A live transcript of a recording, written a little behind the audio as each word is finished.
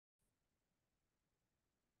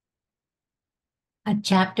A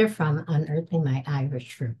chapter from Unearthing My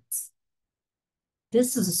Irish Roots.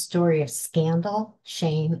 This is a story of scandal,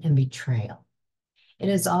 shame, and betrayal. It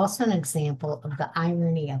is also an example of the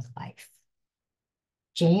irony of life.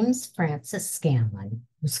 James Francis Scanlon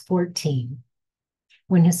was 14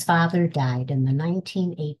 when his father died in the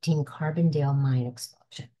 1918 Carbondale mine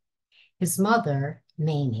explosion. His mother,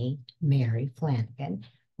 Mamie Mary Flanagan,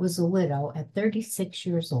 was a widow at 36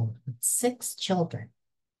 years old with 6 children.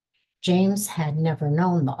 James had never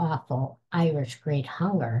known the awful Irish Great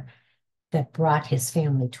Hunger that brought his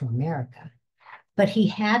family to America, but he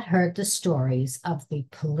had heard the stories of the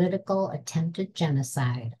political attempted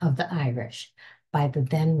genocide of the Irish by the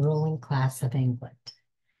then ruling class of England.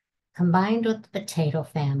 Combined with the potato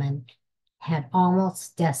famine, had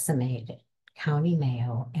almost decimated County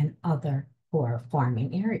Mayo and other poor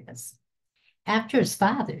farming areas. After his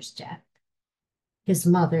father's death, his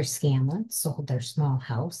mother, Scanlon, sold their small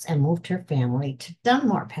house and moved her family to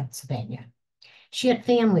Dunmore, Pennsylvania. She had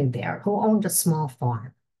family there who owned a small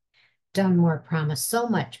farm. Dunmore promised so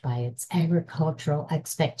much by its agricultural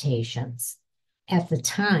expectations. At the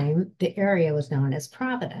time, the area was known as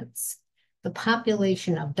Providence. The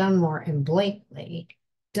population of Dunmore and Blakely,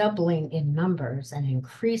 doubling in numbers and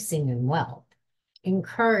increasing in wealth,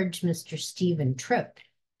 encouraged Mr. Stephen Tripp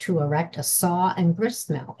to erect a saw and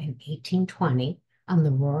grist mill in 1820 on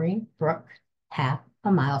the Roaring Brook, half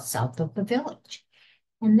a mile south of the village.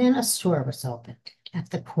 And then a store was opened at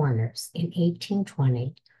the Corners in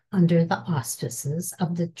 1820 under the auspices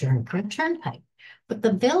of the Journeyman Turnpike. But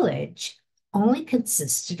the village only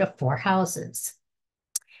consisted of 4 houses,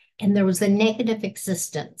 and there was a negative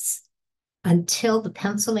existence until the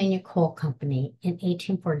Pennsylvania Coal Company in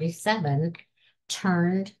 1847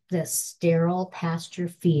 turned the sterile pasture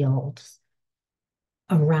fields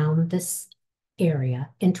around this area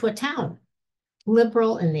into a town,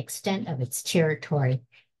 liberal in the extent of its territory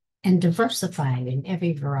and diversified in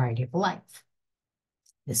every variety of life.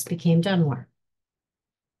 This became Dunmore.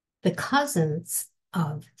 The cousins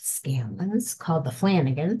of Scanlons, called the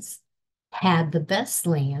Flanagans, had the best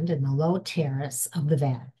land in the low terrace of the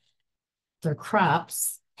valley. Their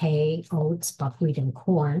crops, hay, oats, buckwheat, and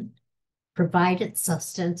corn, provided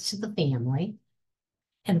sustenance to the family,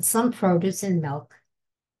 and some produce and milk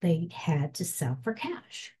they had to sell for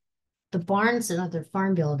cash. The barns and other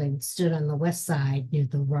farm buildings stood on the west side near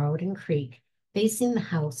the road and creek, facing the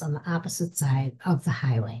house on the opposite side of the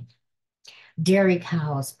highway. Dairy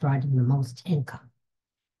cows brought in the most income.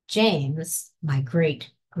 James, my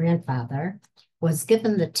great-grandfather, was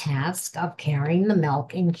given the task of carrying the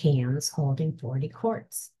milk in cans holding 40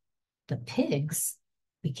 quarts. The pigs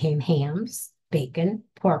became hams, bacon,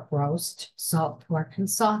 pork roast, salt pork, and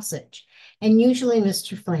sausage. And usually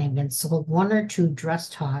Mr. Flanagan sold 1 or 2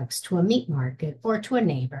 dressed hogs to a meat market or to a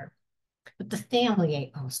neighbor, but the family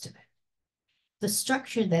ate most of it. The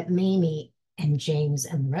structure that Mamie and James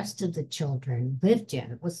and the rest of the children lived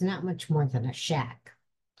in was not much more than a shack.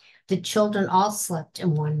 The children all slept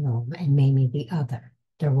in one room and Mamie the other.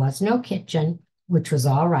 There was no kitchen, which was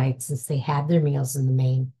all right since they had their meals in the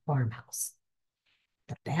main farmhouse.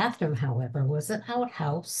 The bathroom, however, was an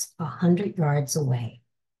outhouse 100 yards away.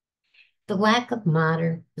 The lack of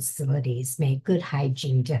modern facilities made good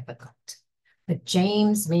hygiene difficult, but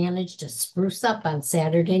James managed to spruce up on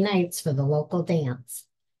Saturday nights for the local dance.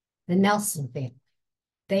 The Nelson family,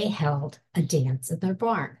 they held a dance in their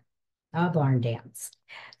barn, a barn dance.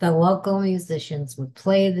 The local musicians would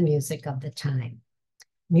play the music of the time.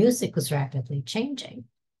 Music was rapidly changing.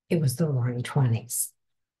 It was the Roaring '20s.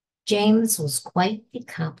 James was quite the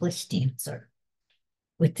accomplished dancer.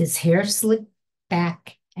 With his hair slicked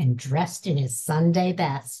back and dressed in his Sunday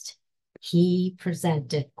best, he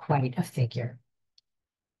presented quite a figure.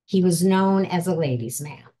 He was known as a ladies'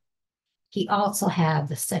 man. He also had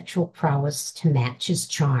the sexual prowess to match his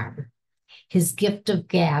charm. His gift of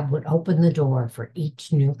gab would open the door for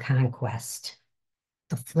each new conquest.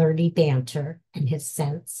 The flirty banter and his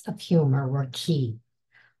sense of humor were key.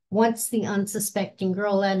 Once the unsuspecting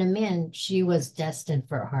girl let him in, she was destined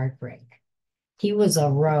for heartbreak. He was a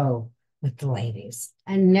rogue with the ladies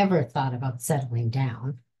and never thought about settling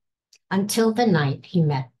down until the night he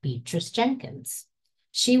met Beatrice Jenkins.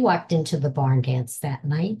 She walked into the barn dance that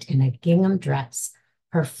night in a gingham dress,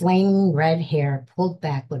 her flaming red hair pulled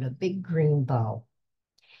back with a big green bow.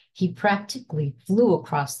 He practically flew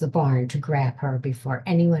across the barn to grab her before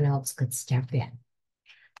anyone else could step in.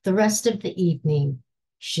 The rest of the evening,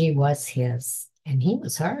 she was his, and he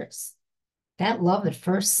was hers. That love at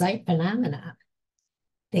first sight phenomenon.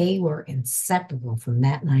 They were inseparable from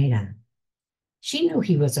that night on. She knew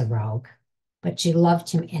he was a rogue, but she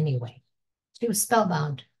loved him anyway. She was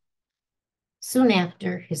spellbound. Soon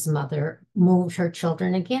after, his mother moved her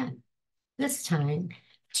children again, this time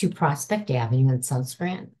to Prospect Avenue in South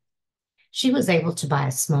Scranton. She was able to buy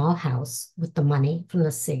a small house with the money from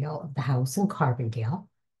the sale of the house in Carbondale,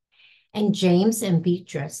 and James and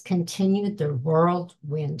Beatrice continued their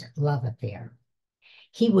whirlwind love affair.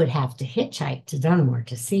 He would have to hitchhike to Dunmore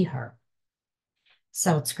to see her.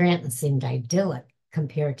 South Scranton seemed idyllic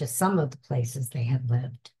compared to some of the places they had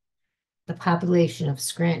lived. The population of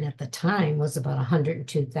Scranton at the time was about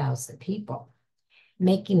 102,000 people,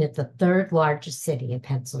 making it the third largest city in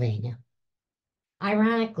Pennsylvania.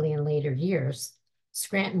 Ironically, in later years,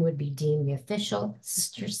 Scranton would be deemed the official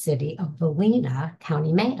sister city of Ballina,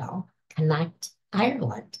 County Mayo, Connacht,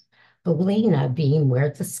 Ireland, Ballina being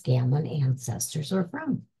where the Scanlon ancestors are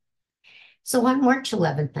from. So on March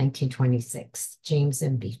 11th, 1926, James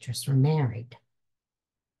and Beatrice were married.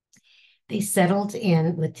 They settled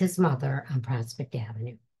in with his mother on Prospect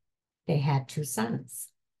Avenue. They had two sons,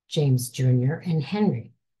 James Jr. and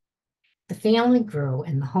Henry. The family grew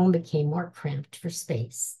and the home became more cramped for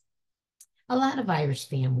space. A lot of Irish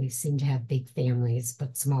families seem to have big families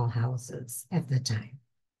but small houses at the time.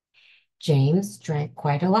 James drank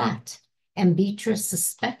quite a lot, and Beatrice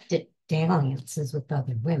suspected dalliances with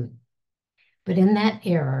other women. But in that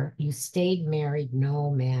era, you stayed married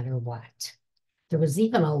no matter what. There was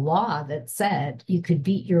even a law that said you could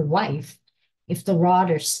beat your wife if the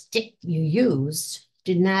rod or stick you used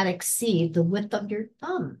did not exceed the width of your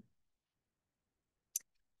thumb.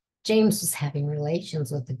 James was having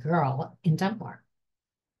relations with a girl in Dunmore.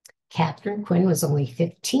 Catherine Quinn was only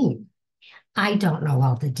 15. I don't know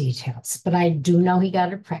all the details, but I do know he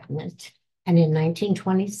got her pregnant. And in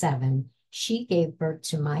 1927, she gave birth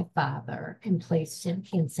to my father and placed him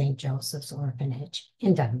in St. Joseph's Orphanage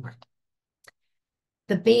in Dunmore.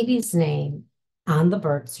 The baby's name on the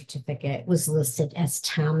birth certificate was listed as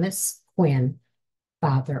Thomas Quinn,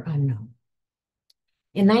 father unknown.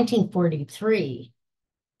 In 1943,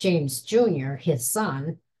 James Jr., his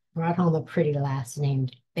son, brought home a pretty lass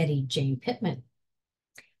named Betty Jane Pittman.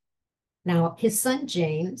 Now, his son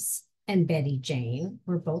James and Betty Jane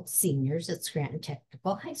were both seniors at Scranton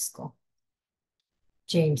Technical High School.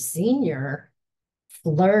 James Sr.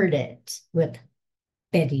 flirted with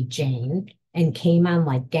Betty Jane and came on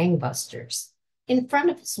like gangbusters in front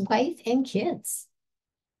of his wife and kids.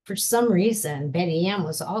 For some reason, Betty Ann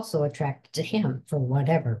was also attracted to him for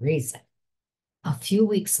whatever reason. A few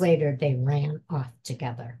weeks later, they ran off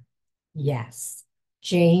together. Yes,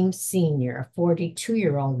 James Sr., a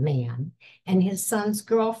 42-year-old man, and his son's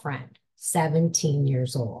girlfriend, 17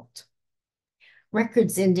 years old.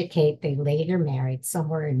 Records indicate they later married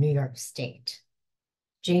somewhere in New York State.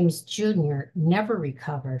 James Jr. never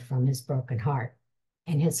recovered from his broken heart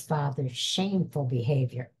and his father's shameful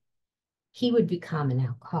behavior. He would become an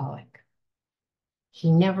alcoholic.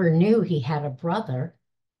 He never knew he had a brother,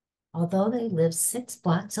 although they lived 6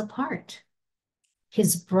 blocks apart.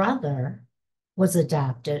 His brother was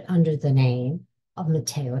adopted under the name of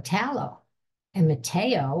Matteo Tallo, and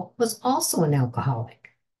Matteo was also an alcoholic.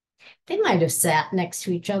 They might have sat next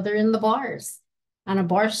to each other in the bars, on a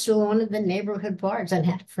bar stool in one of the neighborhood bars, and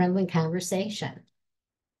had a friendly conversation.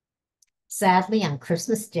 Sadly, on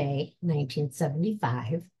Christmas Day,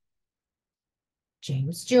 1975,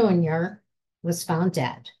 James Jr. was found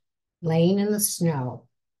dead, laying in the snow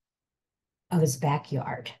of his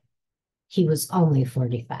backyard. He was only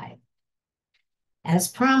 45. As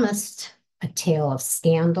promised, a tale of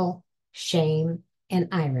scandal, shame, and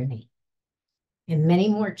irony. And many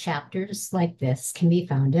more chapters like this can be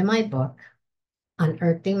found in my book,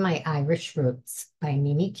 Unearthing My Irish Roots by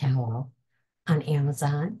Mimi Tallo, on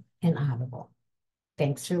Amazon and Audible.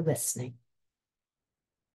 Thanks for listening.